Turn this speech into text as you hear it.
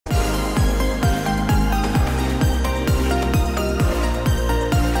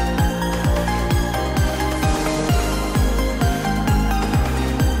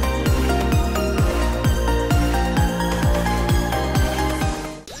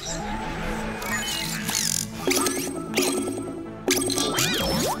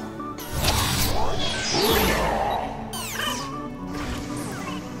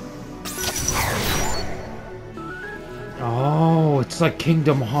Just like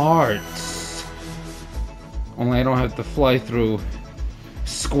Kingdom Hearts. Only I don't have to fly through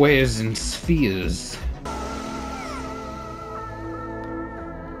squares and spheres.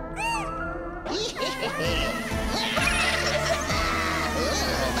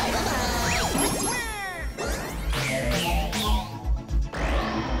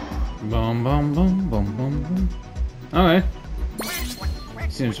 Boom, boom, boom, boom, boom, boom. Alright.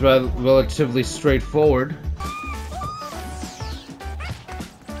 Seems relatively straightforward.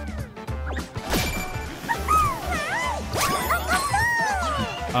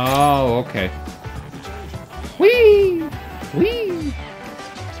 Oh, okay. Whee! Whee!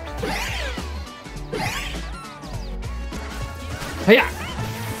 Hiya!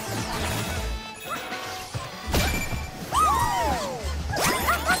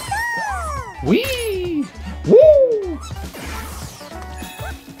 Whee! Woo!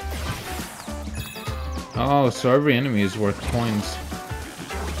 Oh, so every enemy is worth coins.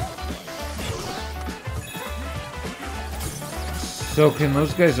 So can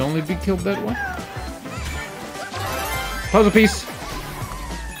those guys only be killed that way? Puzzle piece!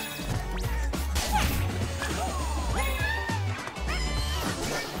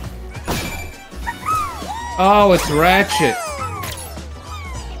 Oh, it's Ratchet!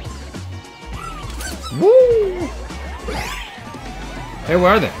 Woo! Hey,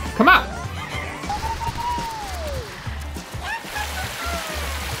 where are they? Come out!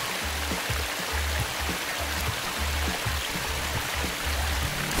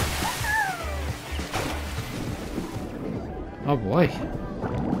 Oh boy.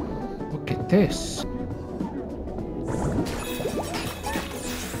 Look at this.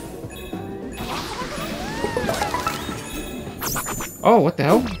 Oh, what the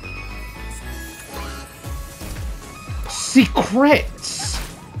hell? Secrets!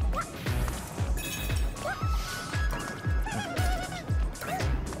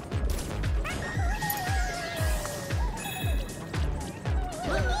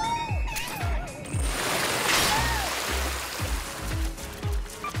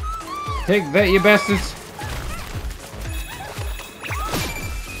 Take that, you bastards!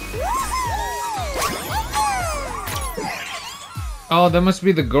 Oh, that must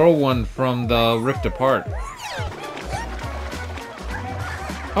be the girl one from the Rift Apart.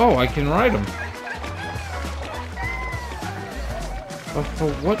 Oh, I can ride them. But for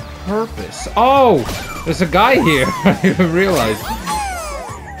what purpose? Oh! There's a guy here! I didn't realize.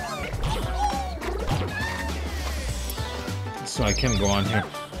 So I can go on here.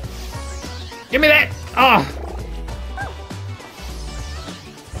 Give me that! Ah!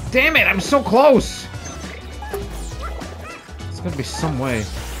 Damn it, I'm so close! There's gotta be some way.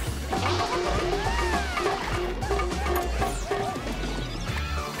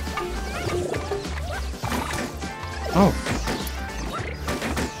 Oh.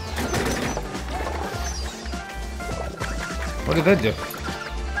 What did that do?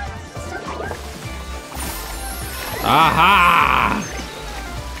 Aha!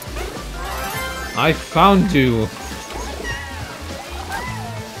 I found you.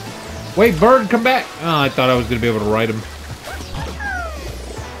 Wait, bird, come back! Oh, I thought I was gonna be able to ride him.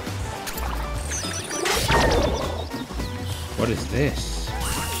 What is this?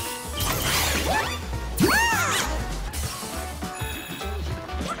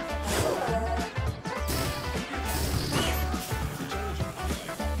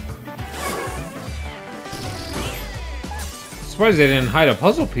 Surprised they didn't hide a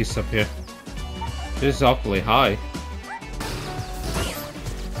puzzle piece up here. This is awfully high.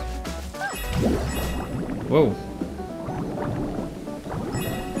 Whoa.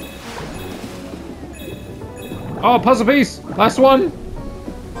 Oh, puzzle piece! Last one!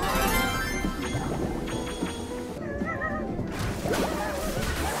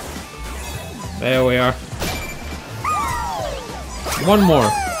 There we are. One more.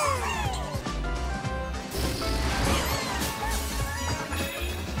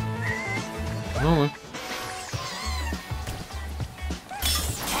 Oh.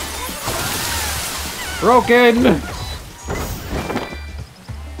 Broken!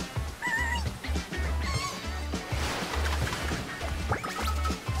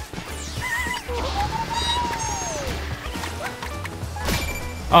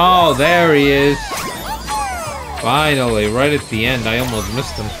 Oh, there he is. Finally, right at the end. I almost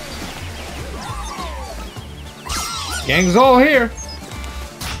missed him. Gang's all here.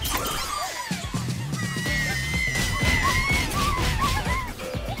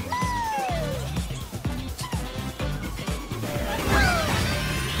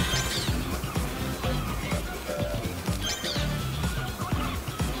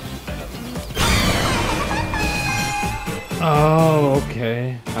 Oh,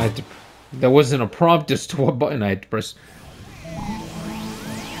 had to... There wasn't a prompt as to what button I had to press.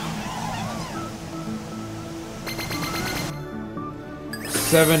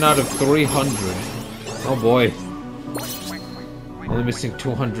 Seven out of 300. Oh boy. Only missing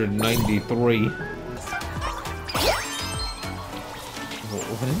 293.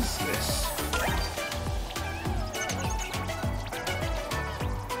 What is this?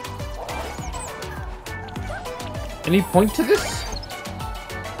 Any point to this?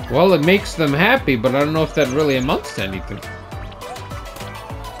 Well, it makes them happy, but I don't know if that really amounts to anything.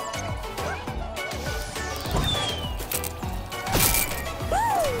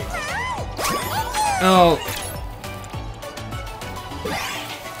 Oh.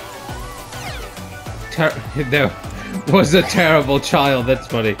 There was a terrible child, that's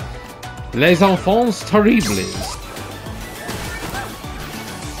funny. Les enfants terribles.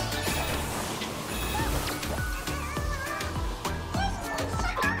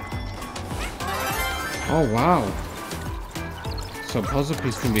 Oh wow. So a puzzle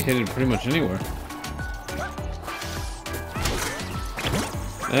piece can be hidden pretty much anywhere.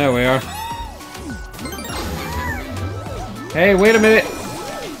 There we are. Hey, wait a minute.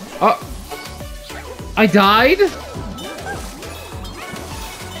 Oh. I died?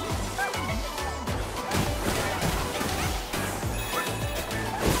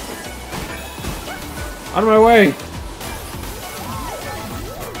 Out of my way.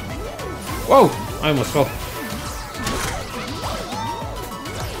 Whoa, I almost fell.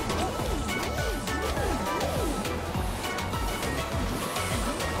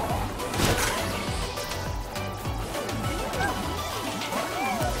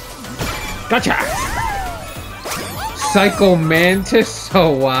 Gotcha! Psycho Mantis?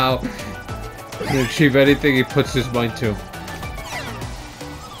 Oh wow. Can achieve anything he puts his mind to.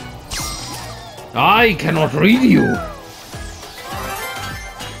 I cannot read you!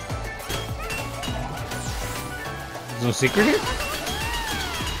 There's no secret here?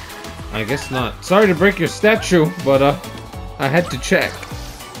 I guess not. Sorry to break your statue, but I had to check.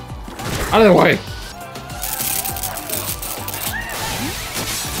 Out of the way!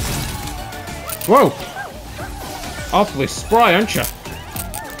 Whoa! Awfully spry, aren't you?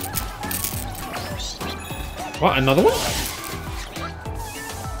 What, another one?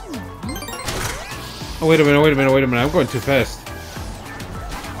 Oh, wait a minute, wait a minute, wait a minute. I'm going too fast.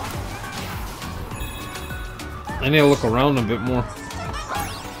 I need to look around a bit more.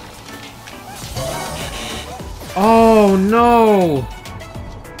 Oh, no!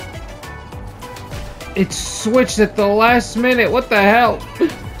 It switched at the last minute. What the hell?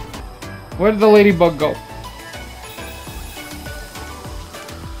 Where did the ladybug go?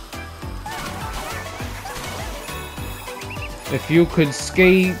 If you could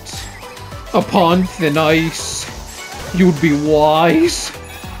skate upon thin ice, you'd be wise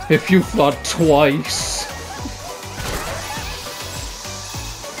if you thought twice.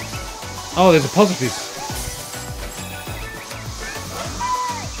 Oh, there's a puzzle piece.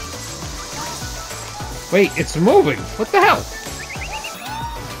 Wait, it's moving. What the hell?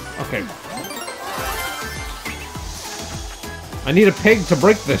 Okay. I need a pig to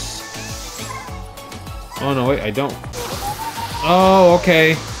break this. Oh no, wait, I don't. Oh,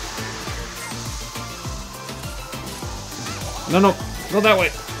 okay. No, no, go that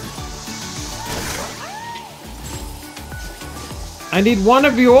way. I need one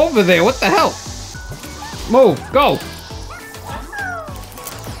of you over there. What the hell? Move, go.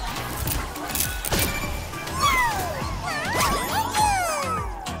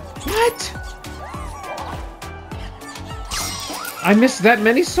 What? I missed that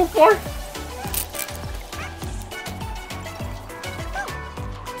many so far?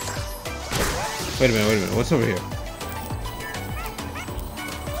 Wait a minute, what's over here?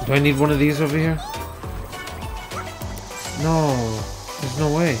 Do I need one of these over here? No, there's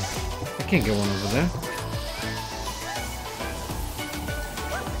no way. I can't get one over there.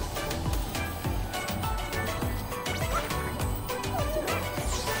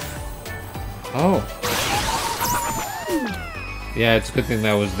 Oh. Yeah, it's a good thing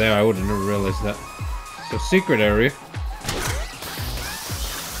that was there. I would have never realized that. So, secret area.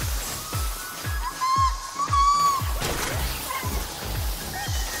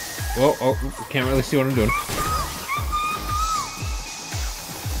 Whoa, oh, can't really see what I'm doing.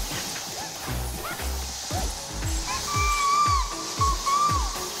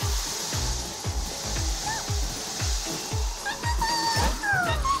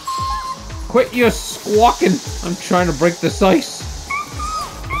 Quit your squawking! I'm trying to break this ice.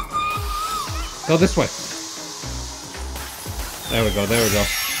 Go this way. There we go, there we go.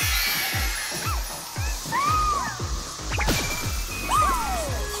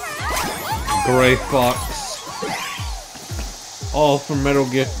 Gray Fox. All from Metal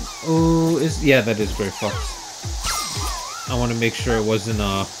Gear. Ooh, yeah, that is Gray Fox. I want to make sure it wasn't,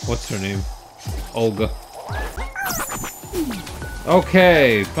 what's her name? Olga.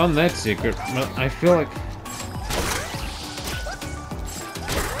 Okay, found that secret. I feel like...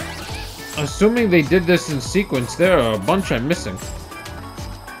 Assuming they did this in sequence, there are a bunch I'm missing.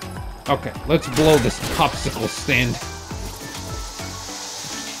 Okay, let's blow this popsicle stand.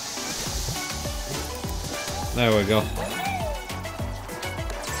 There we go.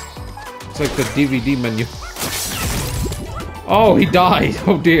 It's like the DVD menu. Oh, he died!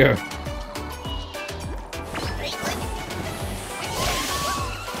 Oh dear.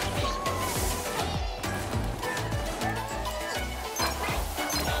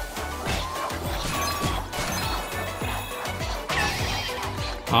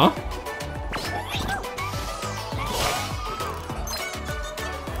 Huh?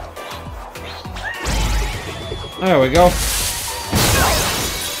 There we go.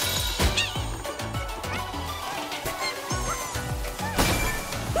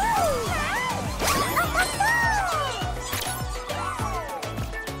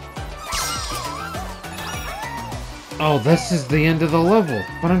 Oh, this is the end of the level,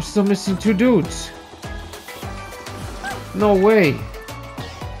 but I'm still missing 2 dudes. No way.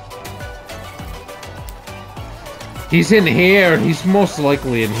 He's in here. He's most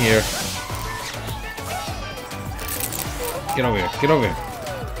likely in here. Get over here. Get over here.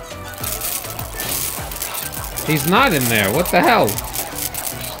 He's not in there. What the hell?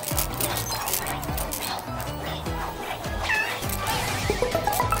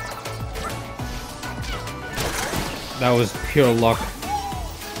 That was pure luck.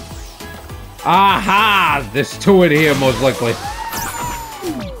 Aha! There's 2 in here, most likely.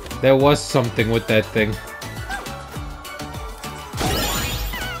 There was something with that thing.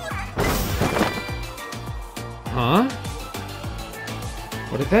 Huh?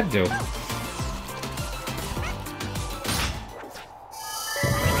 What did that do?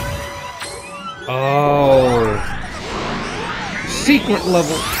 Oh. Secret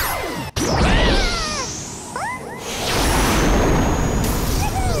level.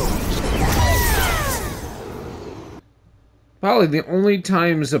 Probably the only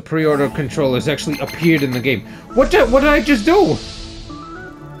times a pre-order controller has actually appeared in the game. What did I just do?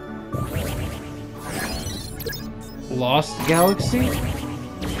 Lost Galaxy?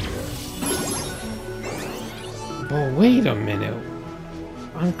 But wait a minute.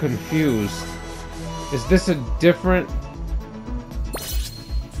 I'm confused. Is this a different...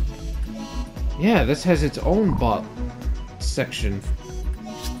 Yeah, this has its own bot section.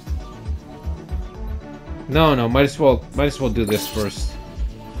 No, might as well do this first.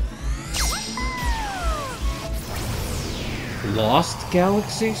 Lost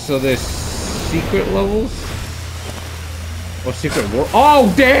Galaxy? So there's secret levels? Or secret world?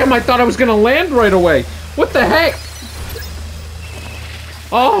 Oh, damn! I thought I was gonna land right away! What the heck?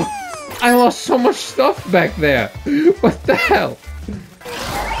 Oh! I lost so much stuff back there! What the hell?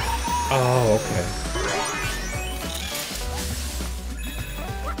 Oh, okay.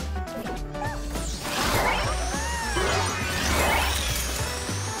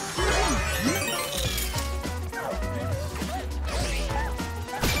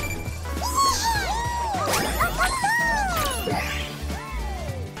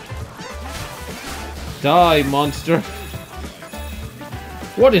 Die, monster.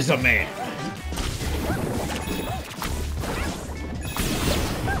 What is a man?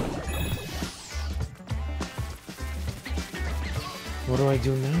 What do I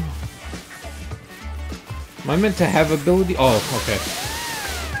do now? Am I meant to have ability? Oh, okay.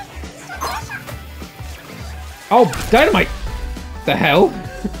 Oh, dynamite! The hell?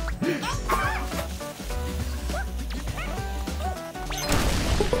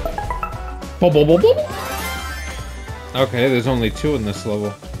 Okay, there's only 2 in this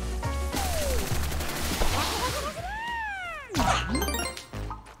level.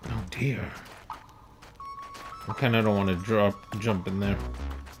 Oh dear. I kinda don't want to jump in there.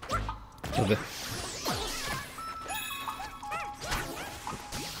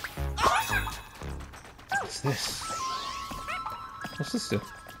 What's this? What's this do?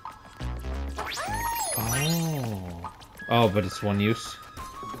 Oh. Oh, but it's 1 use.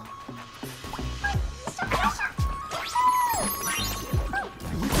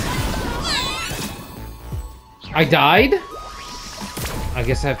 I died? I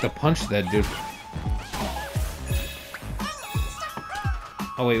guess I have to punch that dude.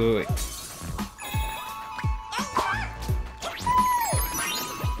 Oh, wait.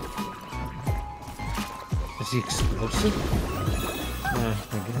 Is he explosive?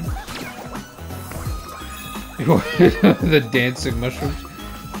 Again. The dancing mushrooms.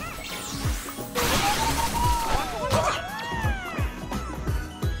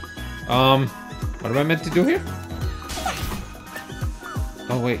 What am I meant to do here?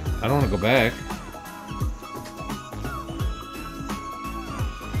 Oh wait, I don't want to go back.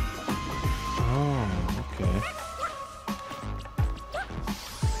 Oh, okay.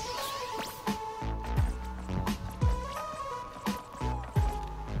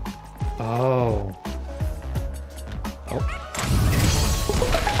 Oh. Oh.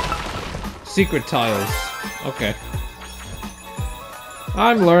 Secret tiles. Okay.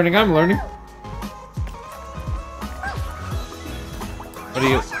 I'm learning, I'm learning. What do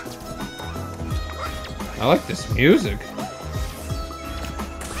you... I like this music.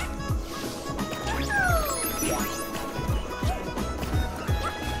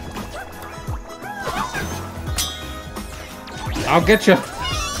 I'll get you.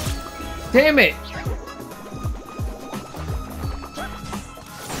 Damn it!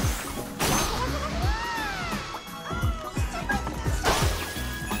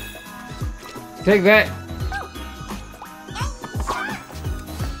 Take that.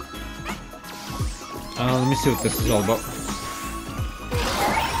 Let me see what this is all about.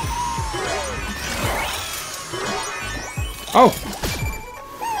 Oh!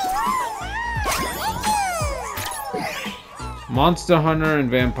 Monster Hunter and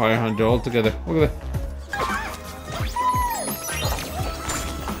Vampire Hunter all together. Look at that.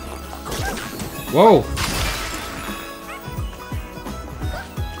 Whoa!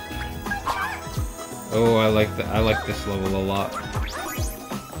 Oh, I like this level a lot.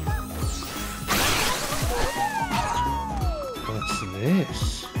 What's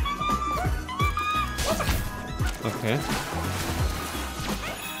this? Okay.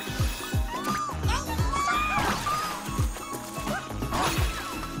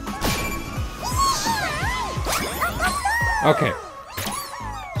 Okay.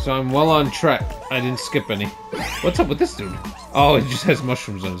 So I'm well on track. I didn't skip any. What's up with this dude? Oh, he just has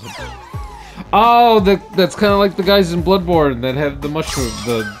mushrooms on his head. Oh, that's kind of like the guys in Bloodborne that have the mushroom,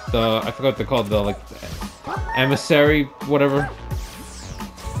 the I forgot what they're called, the emissary, whatever.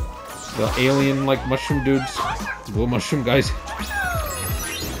 The alien like mushroom dudes, blue mushroom guys.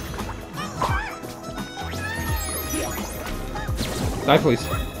 Die, please.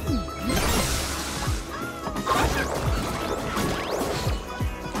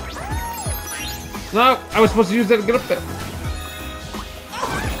 No, I was supposed to use that to get up there.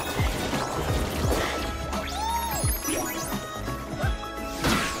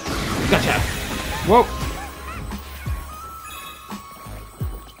 Gotcha! Whoa!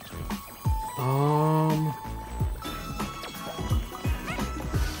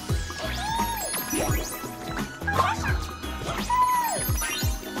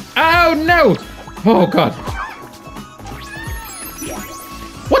 Oh no! Oh god.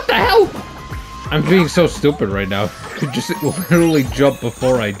 What the hell? I'm being so stupid right now. Could just literally jump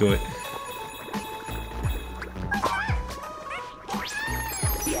before I do it.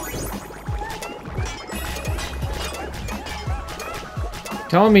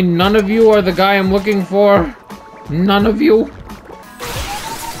 Telling me none of you are the guy I'm looking for? None of you?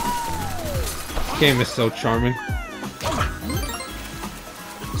 This game is so charming.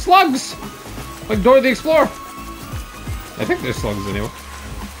 Slugs! Like Dora the Explorer. I think there's slugs anyway.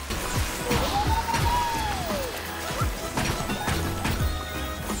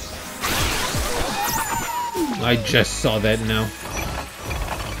 I just saw that now.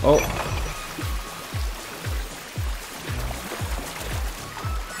 Oh.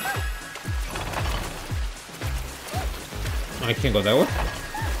 I can't go that way?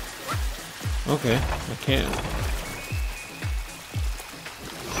 Okay, I can't.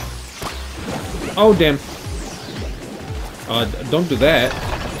 Oh, damn. Don't do that.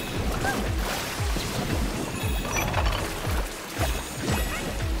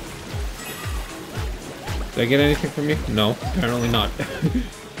 Did I get anything from you? No, apparently not.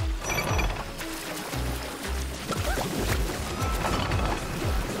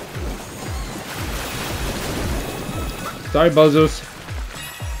 Sorry, Bozos.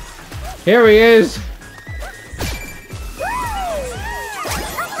 Here he is!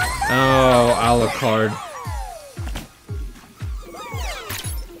 Oh, Alucard.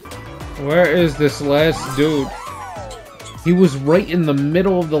 Where is this last dude? He was right in the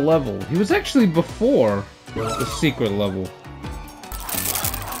middle of the level. He was actually before the secret level.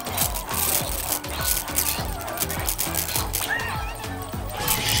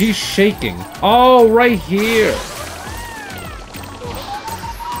 She's shaking. Oh, right here.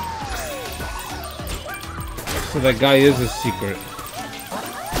 So that guy is a secret.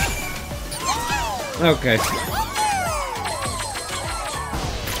 Okay.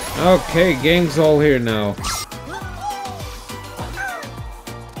 Okay, gang's all here now.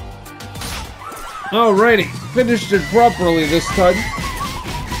 Alrighty, finished it properly this time.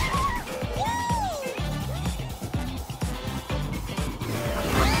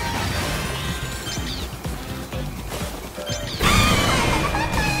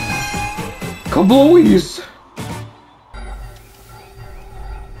 Kablowies!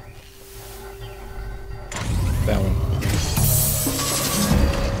 That one.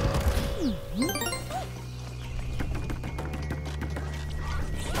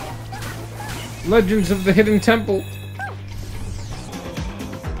 Legends of the Hidden Temple.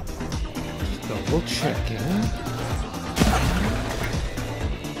 Just double checking.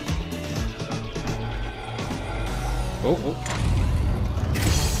 Oh, oh.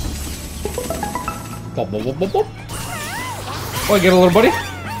 Bop, bop, bop, bop, bop. Oh, I get a little buddy.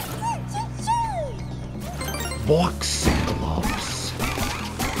 Boxing gloves.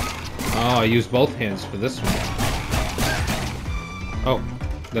 Oh, I use both hands for this one. Oh,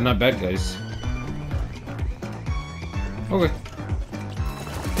 they're not bad guys. Okay.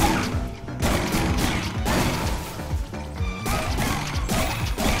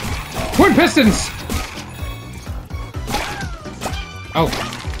 Twin pistons! Oh.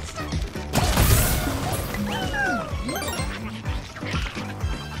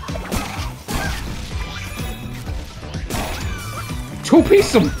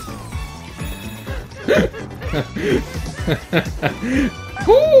 Two-piece them!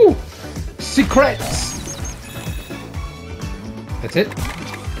 Ooh! Secrets! That's it?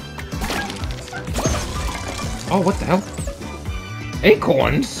 Oh, what the hell?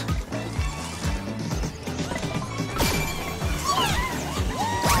 Acorns?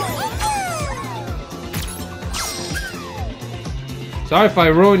 Sorry if I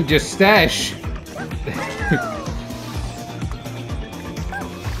ruined your stash.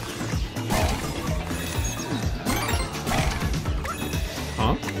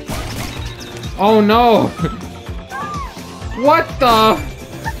 Huh? Oh no! What the?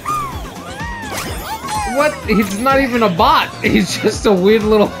 What? He's not even a bot. He's just a weird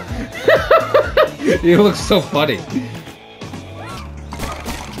little... He looks so funny.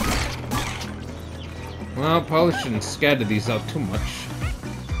 Well, probably shouldn't scatter these out too much.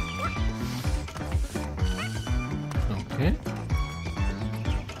 Okay.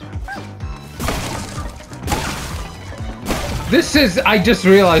 This is... I just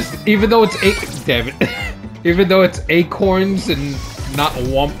realized, even though it's damn it. Even though it's acorns and not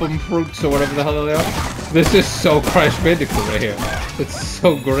wampum fruits or whatever the hell they are, this is so Crash Bandicoot right here. It's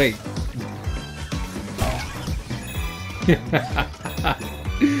so great.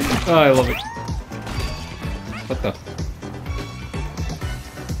 Oh, I love it. What the?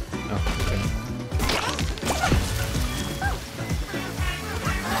 Oh, okay.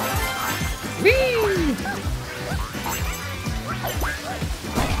 Whee!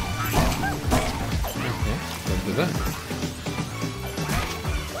 Do that.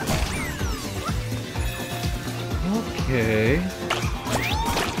 Okay.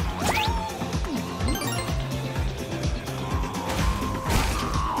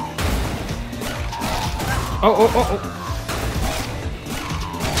 Oh, oh, oh, oh.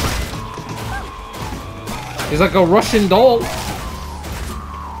 He's like a Russian doll.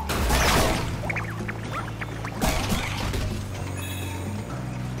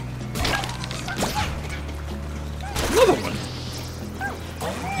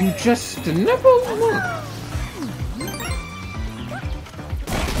 You just never learn.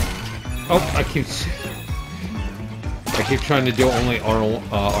 Oh, I keep trying to do only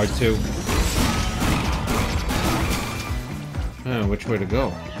R2. Oh, which way to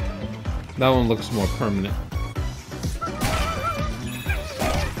go? That one looks more permanent.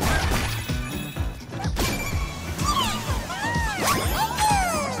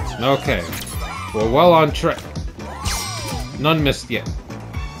 Okay, we're well on track. None missed yet.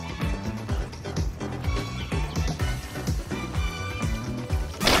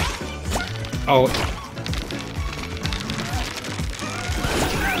 Oh.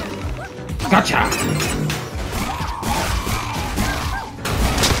 Gotcha!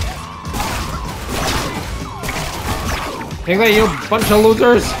 Take that, you bunch of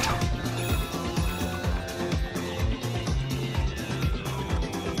losers!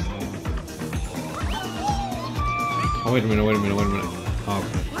 Oh, wait a minute, wait a minute, wait a minute. Oh,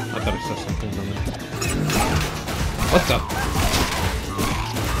 okay. I thought I saw something on there. What the?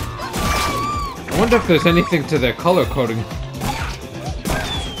 I wonder if there's anything to their color coding.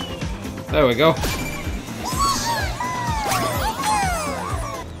 There we go.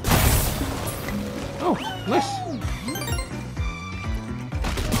 Nice.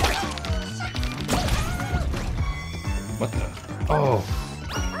 What the? Oh.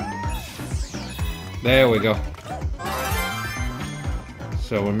 There we go.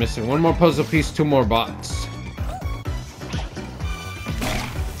 So we're missing one more puzzle piece, 2 more bots.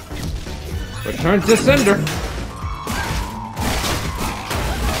 Return to sender.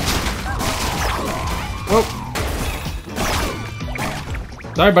 Whoa.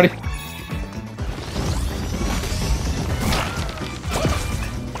 Sorry, buddy.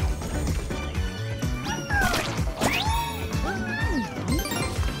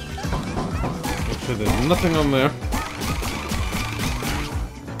 Make sure there's nothing on there.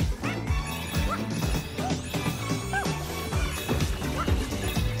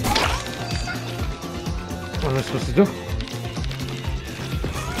 What am I supposed to do?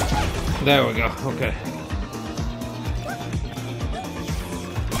 There we go. Okay.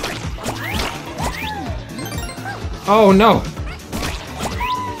 Oh no!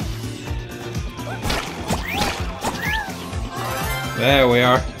 There we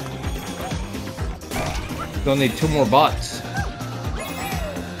are. Still need 2 more bots.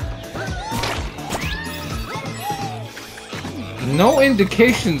 No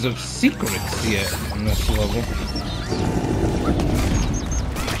indications of secrets yet on this level.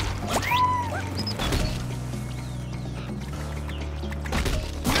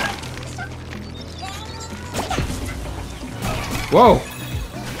 Whoa!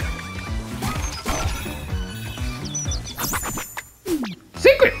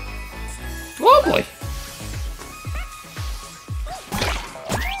 Secret! Lovely!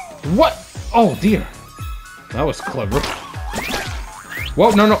 What? Oh dear. That was clever.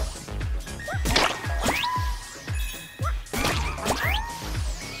 Whoa, no, no.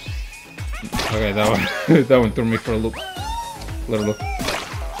 Okay, that one that one threw me for a loop. Little loop.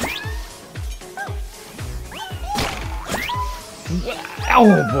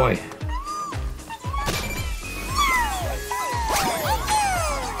 Oh boy.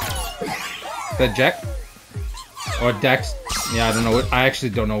 Is that Jack? Or Dex? Yeah, I don't know. I actually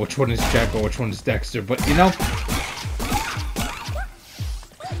don't know which one is Jack or which one is Dexter, but you know.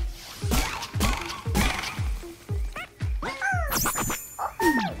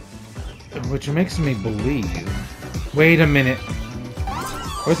 Which makes me believe. Wait a minute.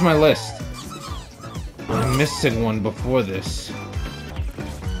 Where's my list? I'm missing one before this.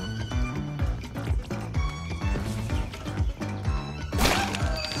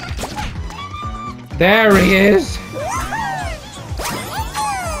 There he is!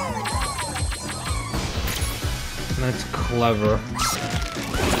 That's clever.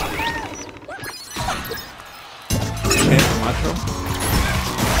 Chance Macho?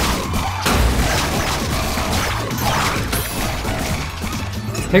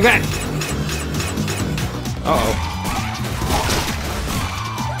 Take that! Uh-oh.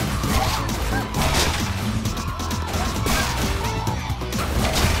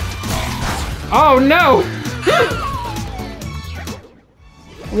 Oh no!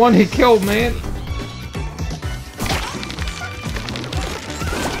 One he killed, man.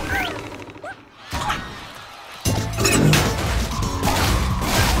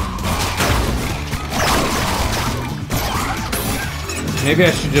 Maybe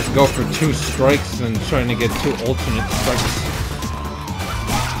I should just go for 2 strikes than trying to get 2 alternate strikes.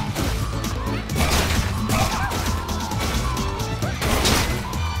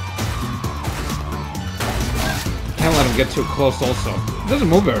 Can't let him get too close also. It doesn't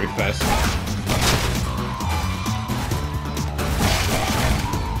move very fast.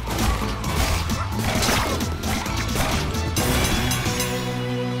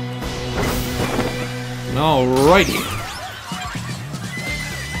 Alrighty.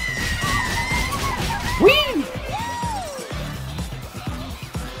 Whee!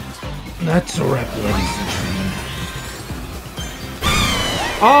 That's a wrap, ladies and gentlemen.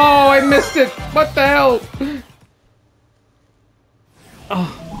 Oh, I missed it! What the hell? Oh.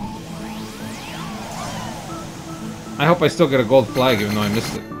 I hope I still get a gold flag even though I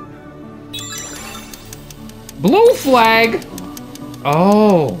missed it. Blue flag?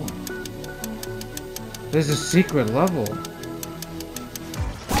 Oh. There's a secret level.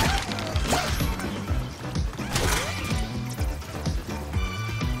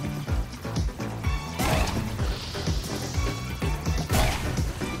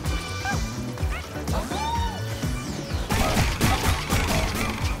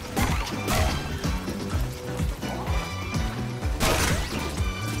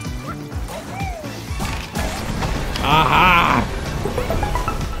 Aha!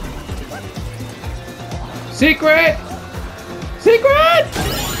 Secret! Secret!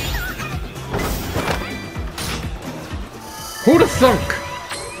 Who'da thunk?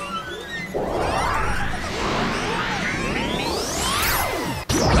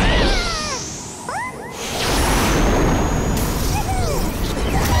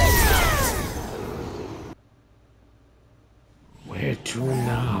 Where to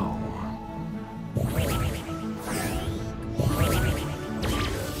now?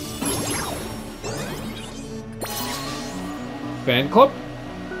 Fan club?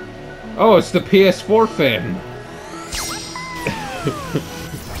 Oh, it's the PS4 fan.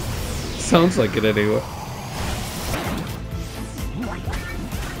 Sounds like it anyway.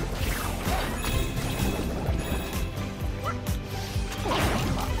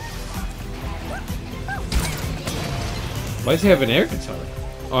 Why does he have an air guitar?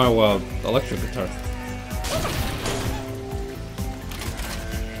 Oh, well, electric guitar.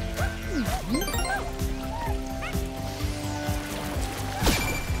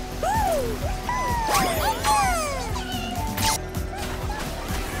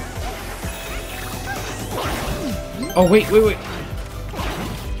 Oh, wait.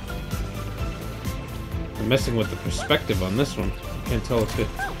 I'm messing with the perspective on this one. I can't tell if it...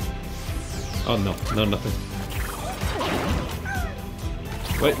 Oh, no, nothing.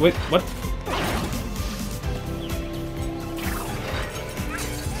 Wait, what?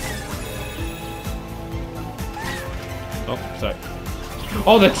 Oh, sorry.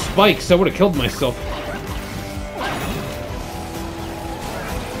 Oh, that's spikes! I would have killed myself.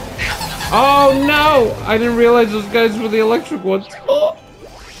 Oh, no! I didn't realize those guys were the electric ones. Oh.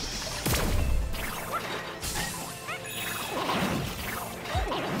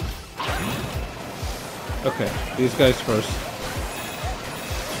 Okay, these guys first.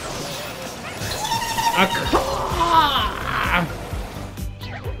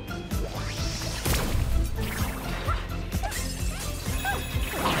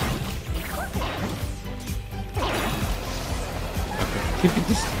 Keep your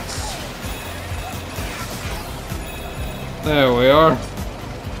distance. There we are.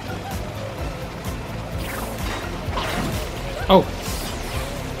 Oh.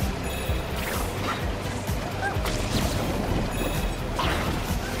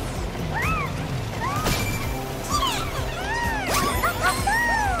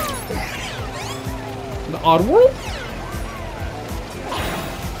 The Oddworld?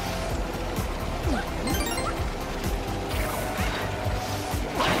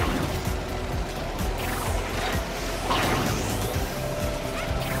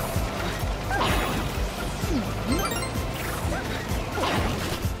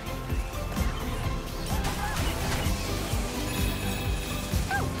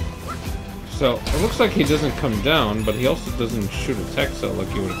 So, it looks like he doesn't come down, but he also doesn't shoot attacks out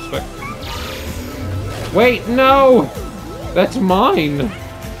like you would expect. Wait, no! That's mine!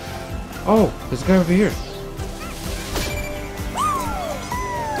 Oh, there's a guy over here.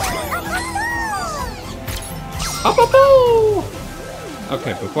 Up, up, oh!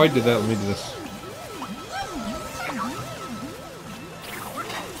 Okay, before I do that, let me do this.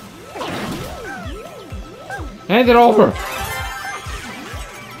 Hand it over!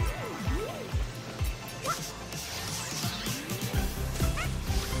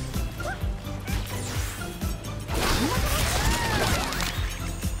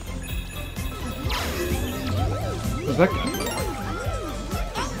 Where's that guy?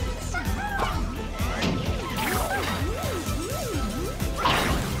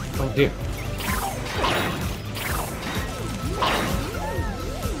 Oh dear.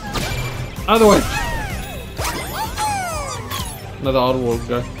 Out of the way! Another Oddworld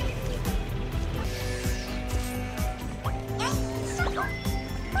guy.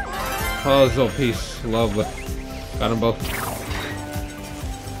 Puzzle piece. Lovely. Got them both.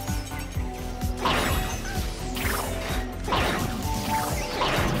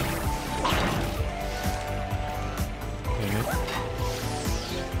 Okay.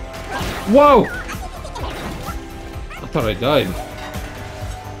 Whoa! I thought I died.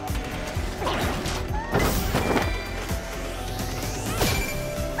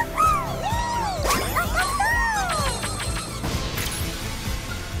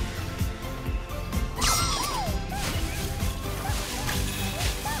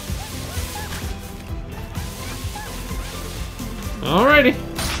 Alrighty.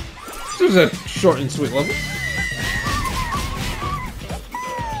 This was a short and sweet level.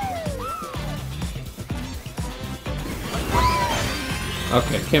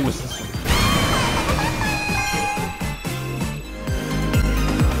 Okay, can't miss this.